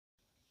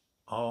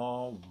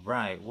All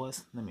right,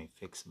 let me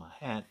fix my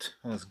hat.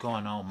 What's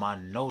going on, my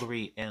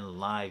notary and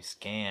live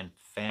scan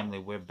family?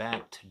 We're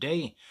back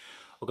today.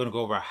 We're going to go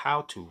over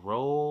how to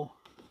roll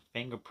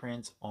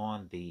fingerprints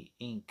on the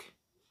ink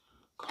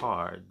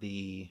card,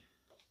 the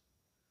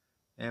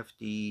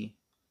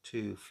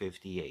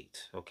FD258.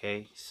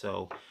 Okay,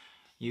 so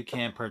you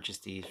can purchase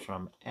these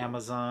from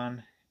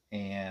Amazon,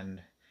 and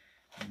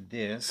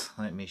this,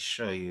 let me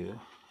show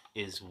you,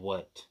 is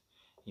what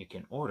you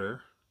can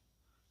order.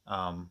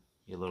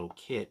 Your little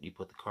kit, you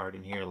put the card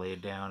in here, lay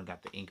it down,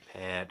 got the ink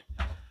pad.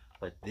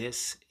 But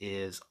this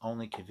is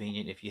only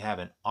convenient if you have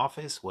an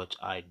office, which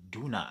I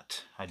do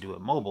not. I do it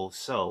mobile.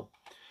 So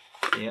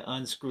you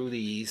unscrew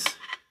these.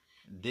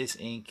 This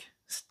ink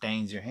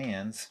stains your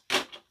hands,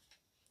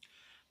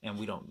 and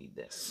we don't need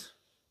this.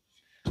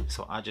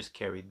 So I just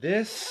carry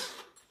this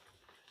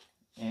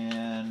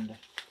and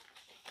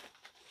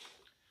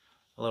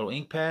a little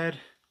ink pad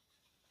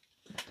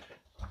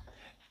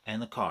and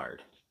the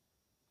card.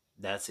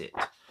 That's it.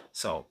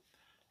 So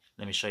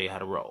let me show you how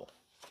to roll.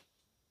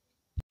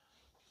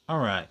 All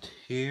right,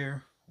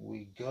 here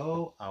we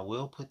go. I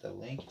will put the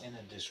link in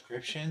the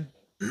description.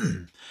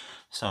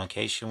 So in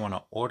case you want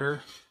to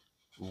order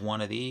one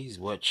of these,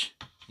 which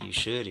you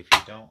should if you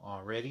don't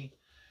already.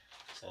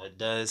 So it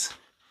does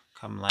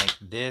come like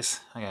this.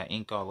 I got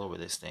ink all over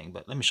this thing,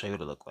 but let me show you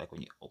what it looks like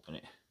when you open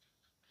it.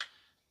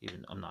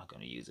 Even I'm not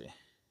going to use it.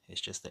 It's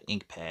just the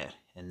ink pad,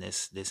 and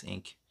this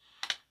ink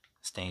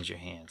stains your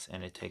hands,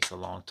 and it takes a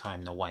long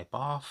time to wipe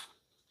off.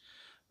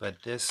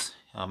 But this,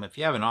 if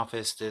you have an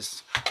office,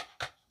 this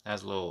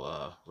has a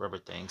little rubber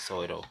thing,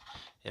 so it'll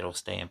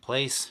stay in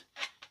place.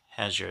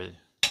 Has your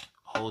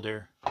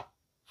holder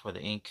for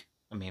the ink,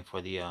 for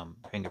the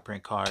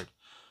fingerprint card.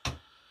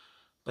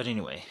 But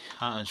anyway,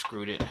 I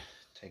unscrewed it.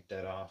 Take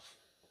that off.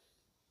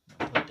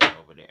 Put that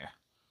over there.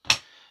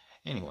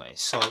 Anyway,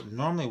 so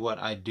normally what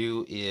I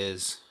do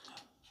is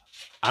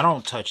I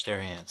don't touch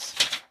their hands.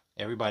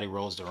 Everybody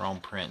rolls their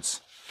own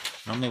prints.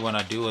 Normally what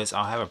I do is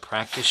I'll have a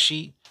practice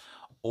sheet,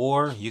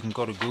 or you can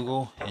go to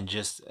Google and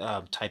just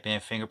type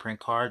in fingerprint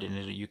card,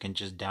 and you can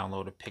just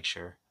download a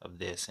picture of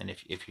this. And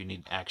if you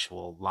need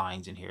actual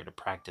lines in here to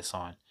practice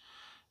on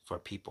for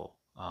people,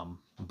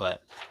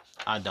 but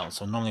I don't.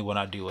 So normally what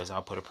I do is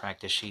I'll put a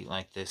practice sheet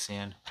like this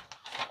in,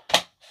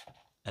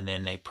 and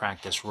then they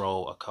practice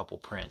roll a couple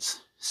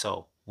prints.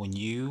 So when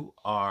you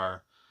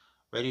are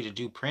ready to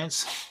do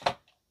prints,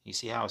 you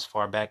see how it's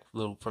far back a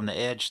little from the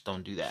edge?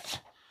 Don't do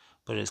that.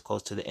 Put it as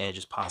close to the edge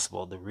as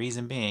possible. The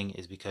reason being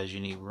is because you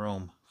need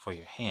room for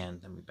your hand.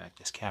 Let me back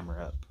this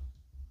camera up.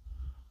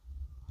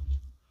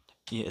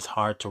 Yeah, it's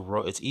hard to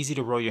roll. It's easy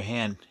to roll your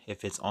hand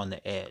if it's on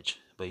the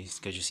edge, but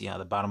because you see how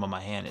the bottom of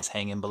my hand is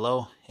hanging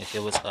below. If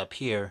it was up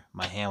here,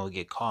 my hand would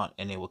get caught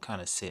and it would kind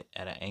of sit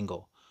at an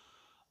angle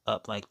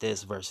up like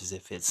this, versus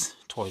if it's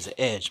towards the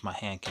edge, my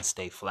hand can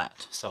stay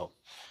flat. So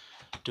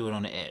do it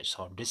on the edge.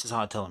 So this is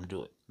how I tell them to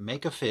do it.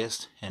 Make a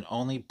fist and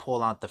only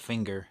pull out the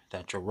finger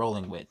that you're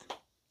rolling with.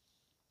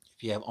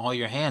 If you have all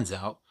your hands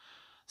out,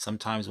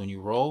 sometimes when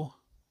you roll,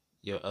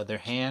 your other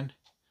hand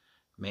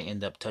may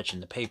end up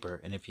touching the paper,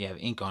 and if you have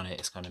ink on it,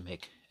 it's going to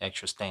make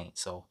extra stains.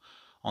 So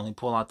only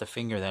pull out the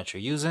finger that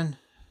you're using.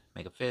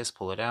 Make a fist,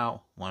 pull it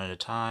out one at a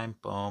time.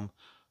 Boom,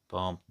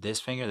 boom. This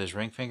finger, this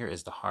ring finger,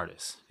 is the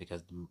hardest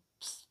because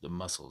the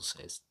muscles,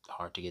 it's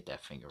hard to get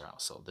that finger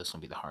out. So this will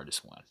be the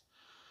hardest one.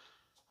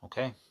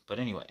 Okay, but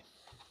anyway,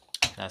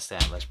 that's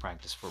that. Let's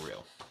practice for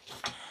real.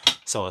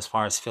 So as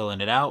far as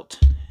filling it out,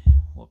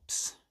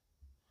 whoops,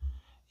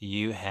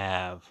 you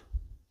have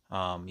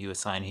you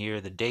assign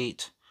here the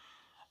date,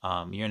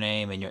 your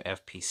name, and your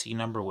FPC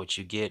number, which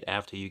you get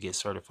after you get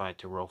certified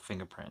to roll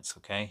fingerprints.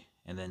 Okay,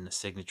 and then the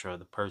signature of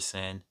the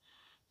person,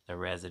 the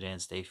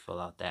residence, they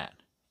fill out that.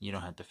 You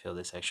don't have to fill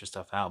this extra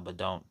stuff out,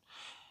 but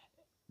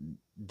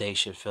they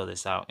should fill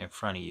this out in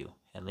front of you,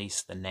 at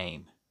least the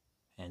name,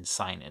 and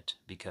sign it,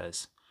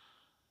 because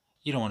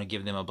you don't want to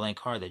give them a blank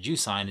card that you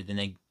signed, and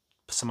then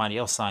somebody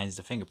else signs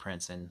the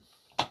fingerprints, and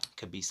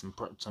could be some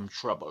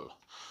trouble.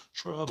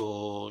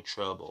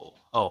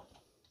 Oh,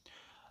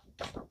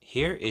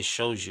 here it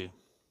shows you.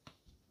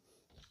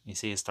 You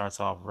see, it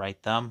starts off right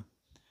thumb,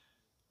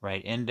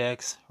 right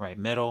index, right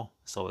middle,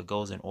 so it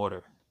goes in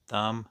order: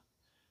 thumb,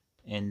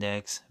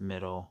 index,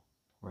 middle,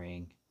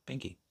 ring,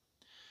 pinky.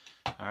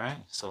 All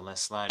right, so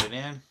let's slide it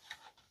in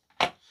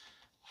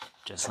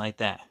just like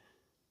that.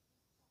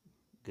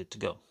 Good to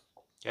go.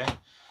 Okay,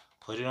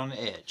 put it on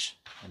the edge,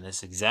 and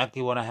that's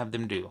exactly what I have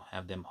them do.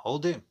 Have them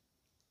hold it,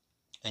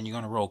 and you're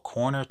going to roll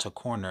corner to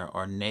corner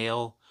or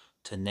nail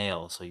to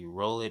nail. So you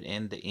roll it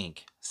in the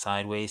ink,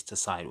 sideways to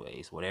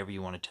sideways, whatever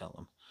you want to tell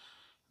them.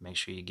 Make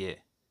sure you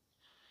get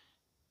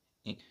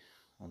ink.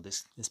 Well,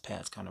 this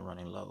pad's kind of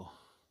running low.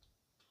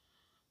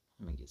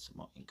 Let me get some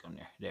more ink on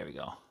there. There we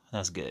go.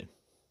 That's good.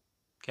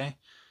 Okay,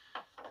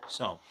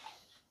 so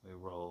we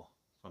roll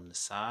from the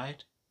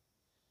side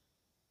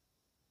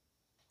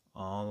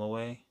all the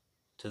way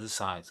to the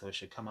side, so it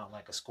should come out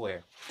like a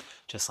square,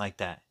 just like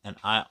that. And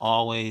I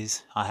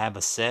have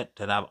a set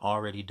that I've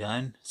already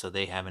done, so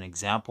they have an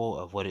example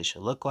of what it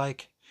should look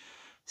like.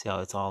 See how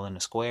it's all in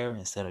a square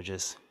instead of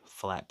just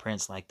flat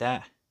prints like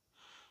that?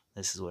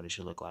 This is what it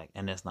should look like.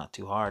 And it's not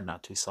too hard,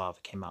 not too soft.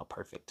 It came out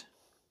perfect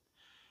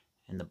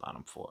in the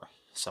bottom 4.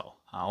 So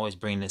I always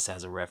bring this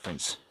as a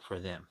reference for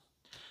them.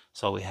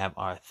 So we have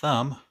our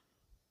thumb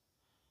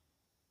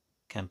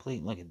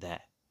complete. Look at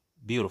that.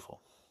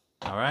 Beautiful.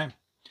 All right.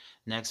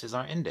 Next is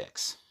our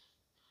index.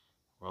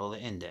 Roll the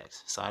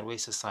index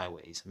sideways to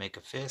sideways. Make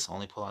a fist.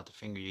 Only pull out the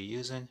finger you're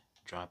using.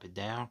 Drop it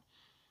down.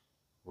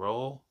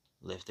 Roll.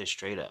 Lift it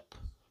straight up.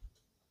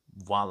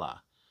 Voila.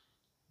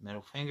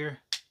 Middle finger.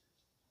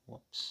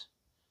 Whoops.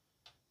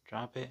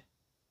 Drop it.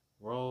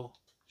 Roll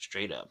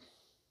straight up.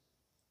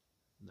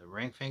 The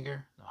ring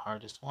finger, the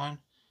hardest one.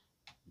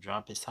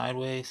 Drop it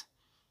sideways.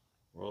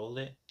 Roll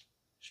it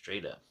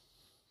straight up.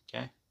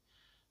 Okay.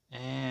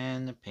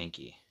 And the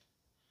pinky.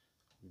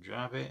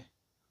 Drop it.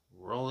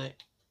 Roll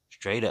it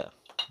straight up.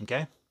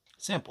 Okay.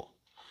 Simple.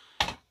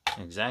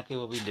 Exactly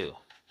what we do.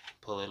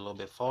 Pull it a little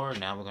bit forward.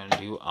 Now we're going to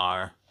do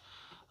our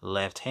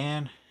left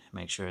hand.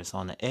 Make sure it's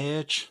on the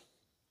edge.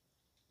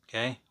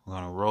 Okay. We're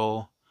going to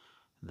roll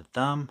the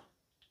thumb.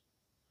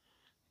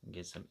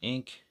 Get some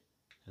ink.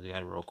 We got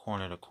to roll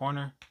corner to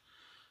corner.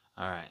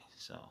 Alright,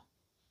 so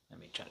let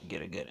me try to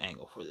get a good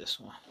angle for this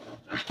one.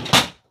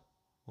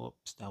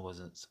 Whoops, that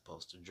wasn't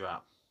supposed to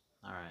drop.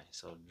 Alright,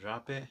 so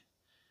drop it.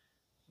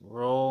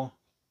 Roll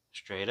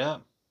straight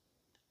up.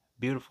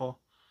 Beautiful.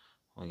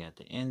 We got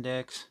the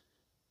index.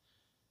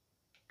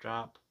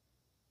 Drop.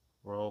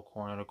 Roll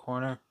corner to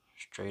corner.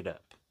 Straight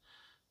up.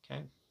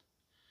 Okay.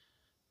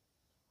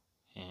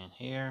 And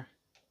here.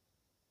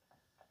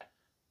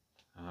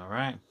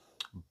 Alright.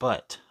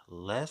 But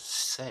let's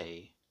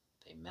say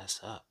they mess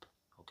up.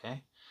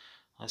 Okay.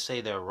 Let's say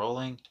they're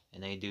rolling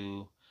and they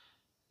do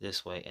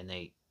this way and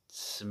they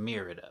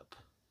smear it up.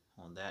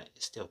 On that,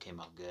 it still came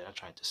out good. I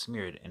tried to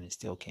smear it and it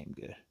still came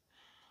good.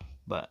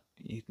 But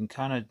you can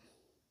kind of,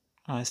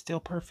 it's still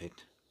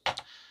perfect.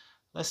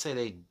 Let's say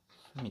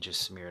let me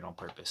just smear it on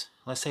purpose.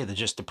 Let's say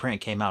just the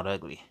print came out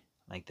ugly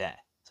like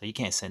that. So you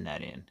can't send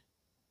that in.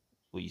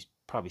 Well, you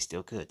probably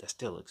still could. That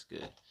still looks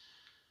good.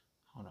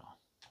 Hold on.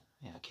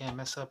 Yeah, I can't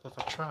mess up if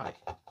I try.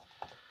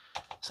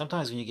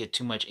 Sometimes when you get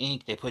too much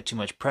ink, they put too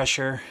much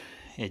pressure.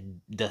 It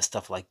does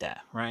stuff like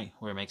that, right?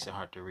 Where it makes it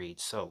hard to read.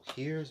 So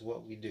here's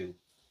what we do.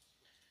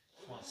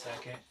 1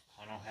 second.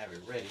 I don't have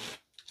it ready.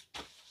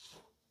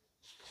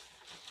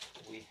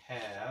 We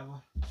have,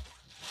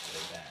 put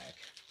it back.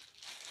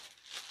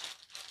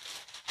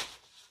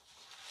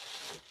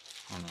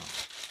 Hold on.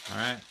 All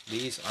right.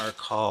 These are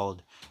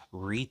called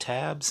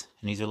retabs.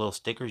 And these are little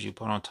stickers you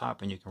put on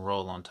top and you can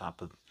roll on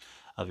top of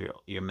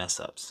your mess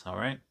ups. All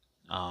right.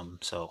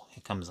 So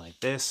it comes like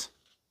this.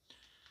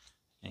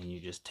 And you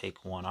just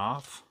take one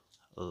off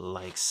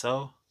like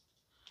so.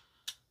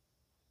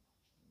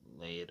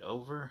 Lay it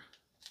over.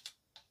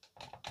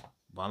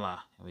 Voila.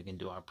 And we can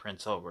do our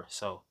prints over.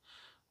 So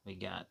we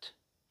got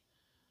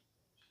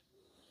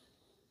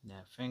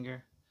that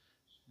finger.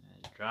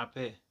 And drop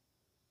it.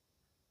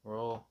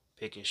 Roll.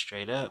 Pick it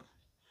straight up.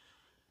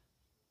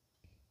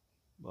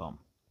 Boom.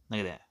 Look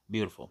at that.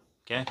 Beautiful.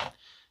 Okay.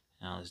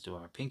 Now let's do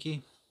our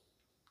pinky.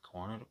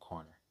 Corner to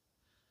corner.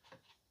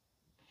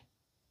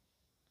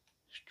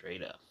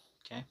 Straight up.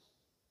 Okay.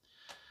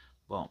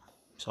 Boom.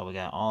 So we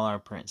got all our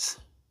prints.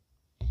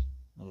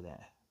 Look at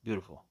that.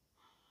 Beautiful.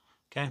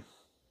 Okay.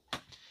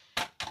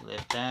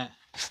 Lift that.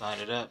 Slide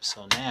it up.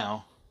 So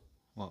now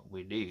what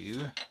we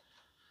do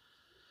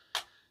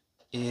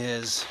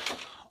is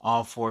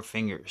all 4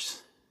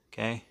 fingers.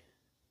 Okay.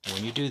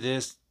 When you do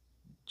this,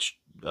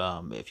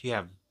 if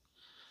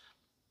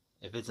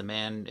it's a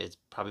man, it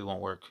probably won't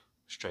work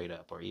straight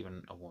up, or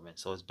even a woman.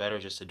 So it's better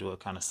just to do it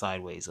kind of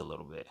sideways a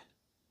little bit.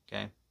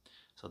 Okay.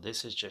 So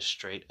this is just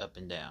straight up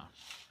and down.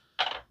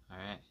 All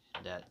right.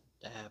 That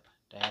dab,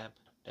 dab,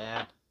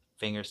 dab.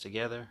 Fingers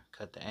together.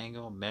 Cut the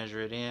angle.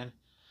 Measure it in.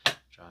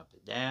 Drop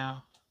it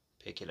down.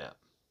 Pick it up.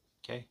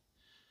 Okay.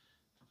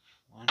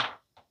 1,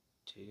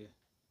 2,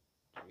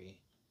 3,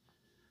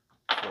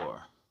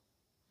 4.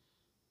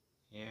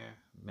 Here.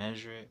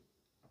 Measure it.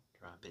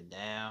 Drop it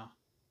down.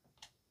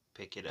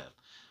 Pick it up.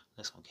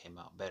 This one came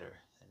out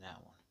better than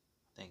that one.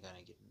 I think I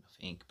didn't get enough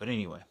ink. But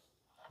anyway,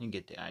 you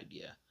get the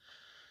idea.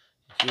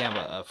 If you have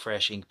a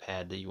fresh ink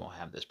pad, then you won't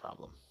have this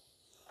problem.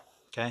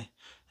 Okay?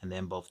 And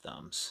then both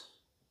thumbs.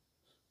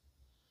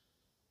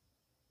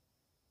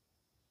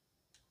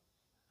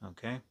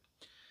 Okay?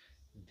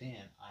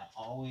 Then I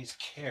always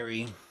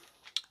carry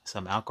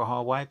some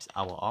alcohol wipes.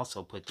 I will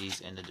also put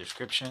these in the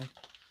description.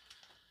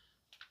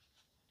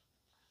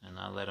 And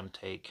I let them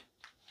take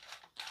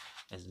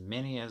as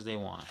many as they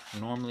want.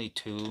 Normally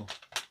 2,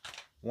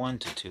 1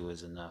 to 2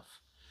 is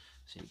enough.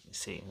 So you can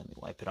see, let me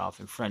wipe it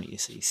off in front of you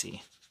so you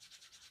see.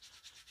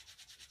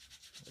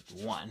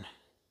 With 1.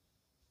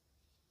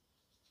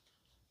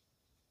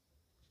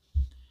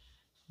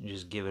 You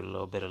just give it a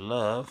little bit of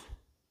love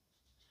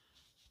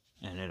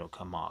and it'll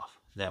come off.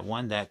 That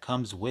one that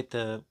comes with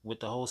the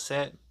whole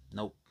set,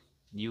 nope.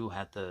 You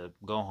have to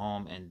go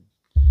home and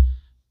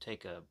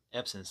take a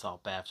Epsom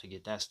salt bath to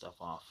get that stuff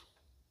off.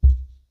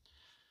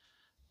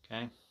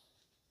 Okay?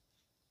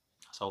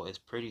 So it's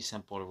pretty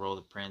simple to roll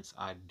the prints.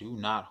 I do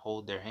not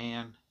hold their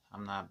hand.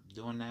 I'm not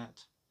doing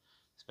that,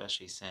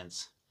 especially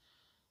since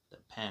the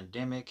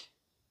pandemic.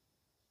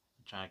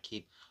 I'm trying to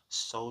keep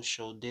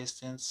social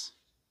distance.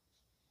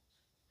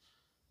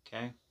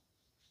 Okay.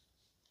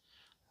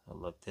 So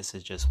look, this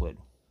is just with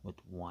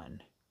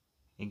one.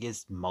 It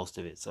gets most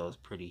of it, so it's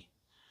pretty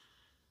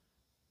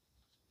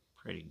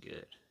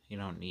good. You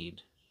don't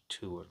need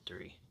 2 or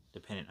 3,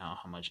 depending on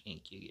how much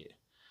ink you get.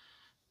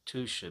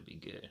 2 should be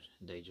good.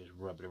 They just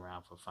rub it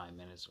around for 5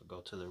 minutes or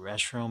go to the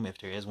restroom if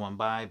there is one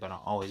by, but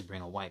I'll always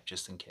bring a wipe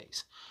just in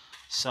case.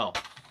 So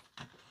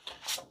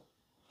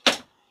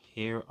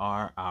here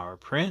are our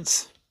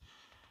prints,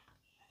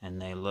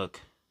 and they look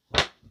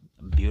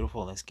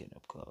beautiful. Let's get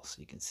up close so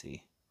you can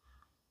see.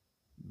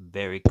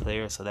 Very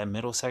clear. So that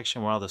middle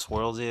section where all the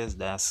swirls is,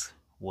 that's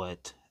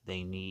what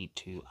they need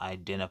to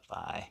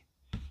identify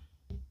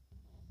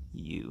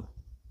you.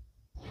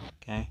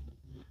 Okay,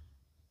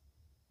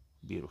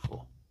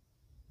 beautiful.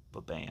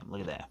 But bam,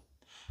 look at that.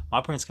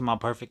 My prints come out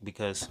perfect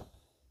because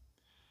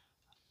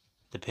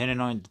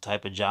depending on the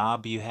type of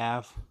job you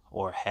have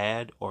or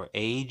had or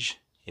age,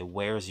 it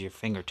wears your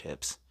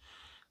fingertips.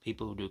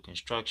 People who do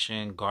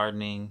construction,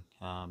 gardening,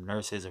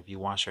 nurses, if you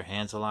wash your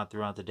hands a lot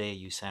throughout the day,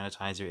 use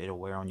sanitizer, it'll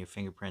wear on your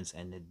fingerprints,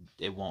 and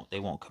they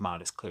won't come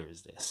out as clear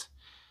as this.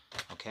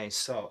 Okay,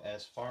 so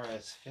as far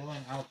as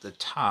filling out the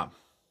top,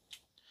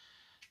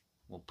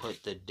 we'll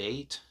put the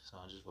date. So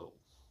I'll just put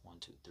 1,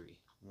 2, 3.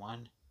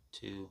 1,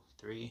 2,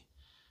 3.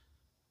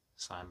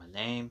 Sign my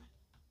name.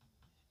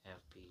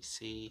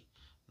 FPC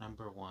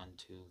number 1,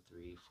 2,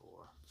 3, 4,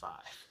 5.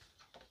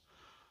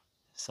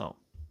 So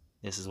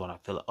this is what I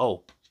fill.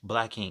 Oh,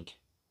 black ink.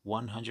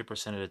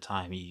 100% of the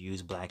time you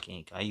use black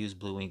ink. I used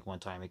blue ink one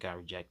time. It got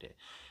rejected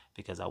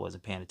because I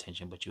wasn't paying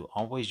attention. But you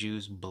always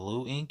use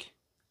blue ink.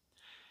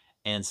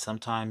 And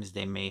sometimes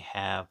they may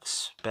have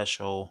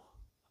special,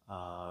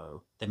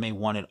 they may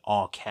want it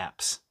all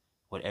caps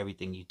with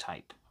everything you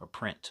type or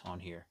print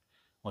on here,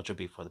 which will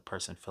be for the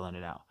person filling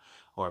it out.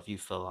 Or if you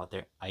fill out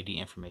their ID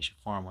information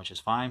form, which is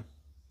fine.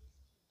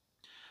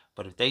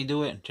 But if they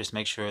do it, just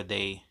make sure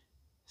they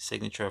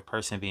signature of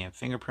person being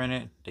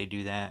fingerprinted. They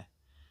do that.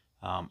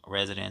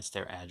 Residence,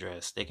 their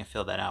address. They can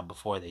fill that out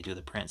before they do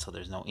the print, so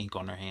there's no ink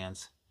on their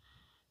hands.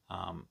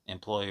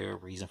 Employer,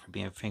 reason for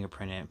being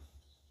fingerprinted.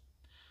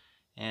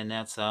 And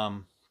that's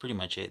pretty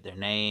much it. Their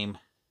name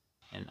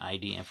and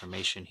ID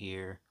information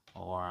here,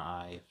 or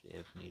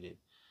if needed,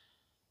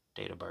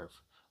 date of birth.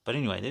 But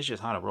anyway, this is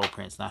just how to roll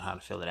prints, not how to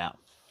fill it out.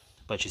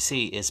 But you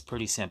see, it's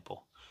pretty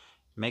simple.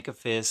 Make a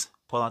fist,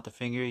 pull out the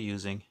finger you're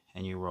using,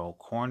 and you roll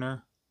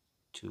corner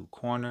to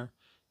corner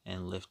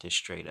and lift it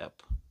straight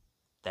up.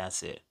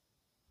 That's it.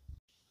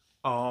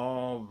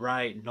 All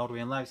right,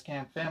 Notary and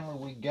LiveScan family,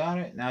 we got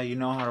it. Now you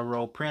know how to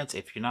roll prints.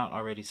 If you're not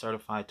already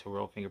certified to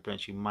roll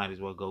fingerprints, you might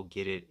as well go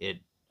get it. It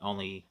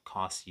only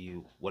costs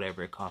you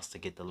whatever it costs to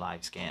get the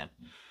LiveScan.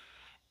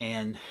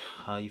 And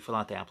you fill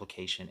out the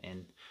application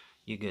and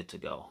you're good to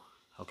go.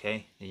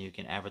 Okay, then you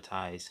can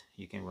advertise.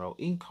 You can roll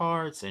ink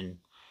cards, and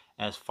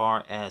as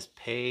far as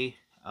pay,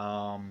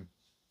 the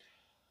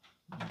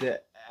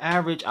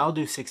average, I'll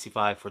do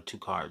 65 for 2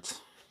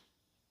 cards.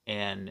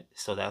 And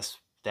so that's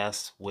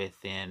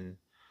within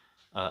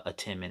a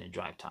 10-minute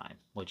drive time,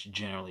 which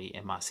generally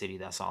in my city,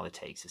 that's all it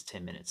takes is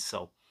 10 minutes.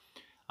 So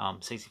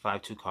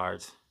 65, 2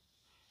 cards,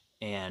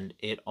 and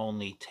it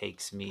only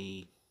takes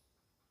me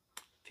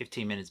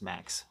 15 minutes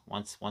max.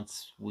 Once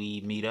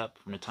we meet up,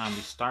 from the time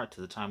we start to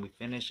the time we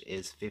finish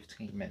is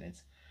 15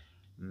 minutes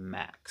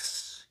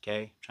max.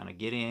 Okay, trying to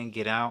get in,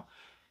 get out,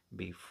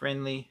 be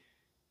friendly,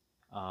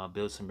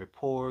 build some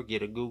rapport,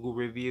 get a Google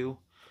review,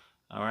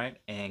 all right,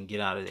 and get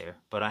out of there.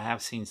 But I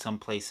have seen some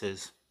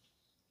places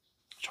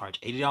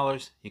charge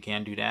 $80. You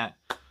can do that.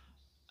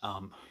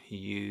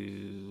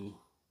 You,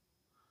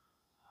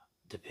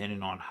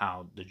 depending on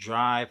how the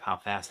drive, how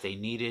fast they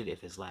need it,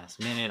 if it's last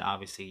minute,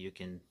 obviously you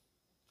can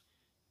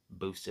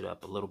boost it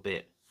up a little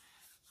bit.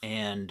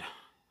 And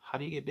how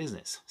do you get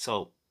business?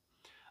 So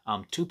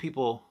 2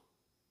 people,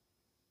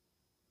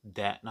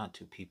 not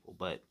 2 people,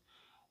 but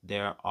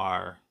there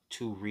are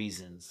 2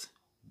 reasons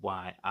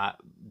why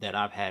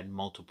I've had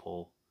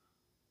multiple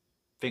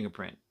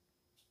fingerprint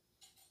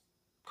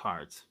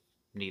cards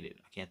needed.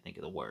 I can't think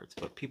of the words,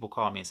 but people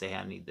call me and say, hey,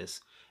 I need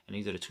this. And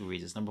these are the 2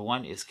 reasons. Number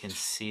 1 is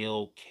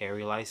concealed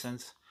carry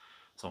license.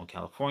 So in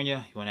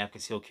California, you want to have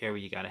concealed carry,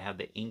 you got to have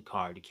the ink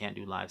card. You can't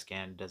do live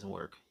scan, it doesn't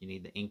work. You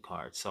need the ink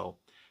card. So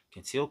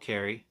concealed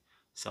carry.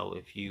 So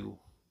if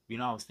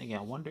I was thinking,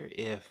 I wonder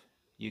if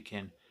you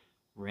can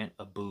rent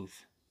a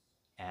booth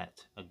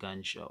at a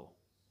gun show.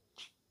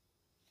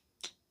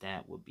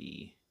 That would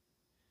be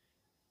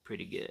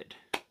pretty good.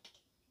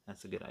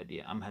 That's a good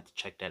idea. I'm gonna have to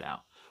check that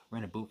out.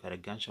 Rent a booth at a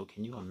gun show.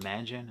 Can you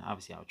imagine?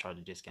 Obviously, I would charge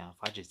a discount.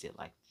 If I just did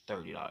like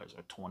 $30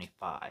 or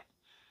 $25,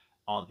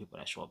 all the people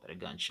that show up at a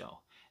gun show,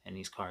 and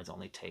these cards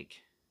only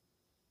take,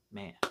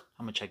 man, I'm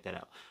gonna check that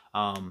out.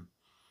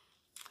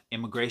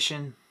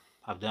 Immigration,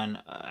 I've done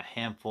a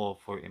handful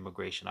for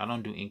immigration. I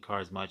don't do ink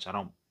cards much. I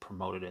don't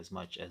promote it as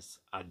much as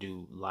I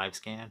do live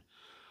scan,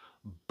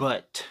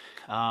 But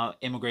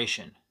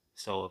immigration.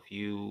 So if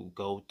you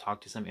go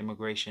talk to some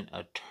immigration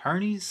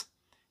attorneys,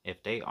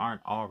 if they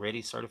aren't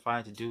already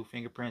certified to do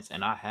fingerprints,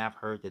 and I have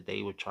heard that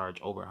they would charge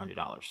over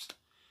 $100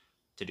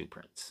 to do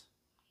prints,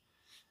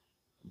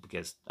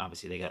 because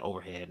obviously they got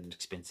overhead and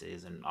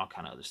expenses and all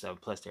kind of other stuff.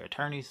 Plus they're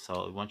attorneys,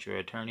 so once you're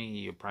an attorney,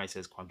 your price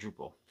is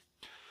quadruple.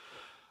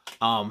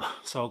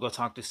 So I'll go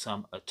talk to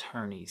some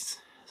attorneys,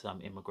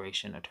 some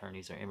immigration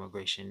attorneys or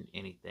immigration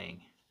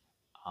anything,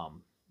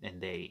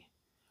 and they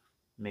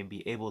may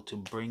be able to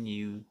bring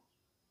you,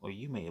 or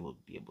you may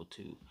be able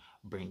to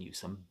bring you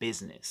some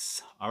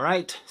business. All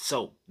right,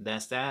 so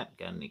that's that.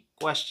 Got any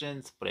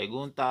questions,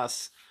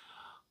 preguntas?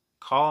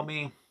 Call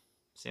me,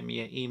 send me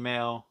an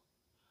email,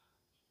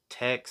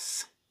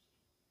 text,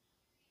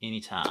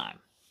 anytime.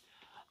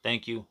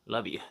 Thank you.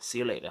 Love you. See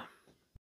you later.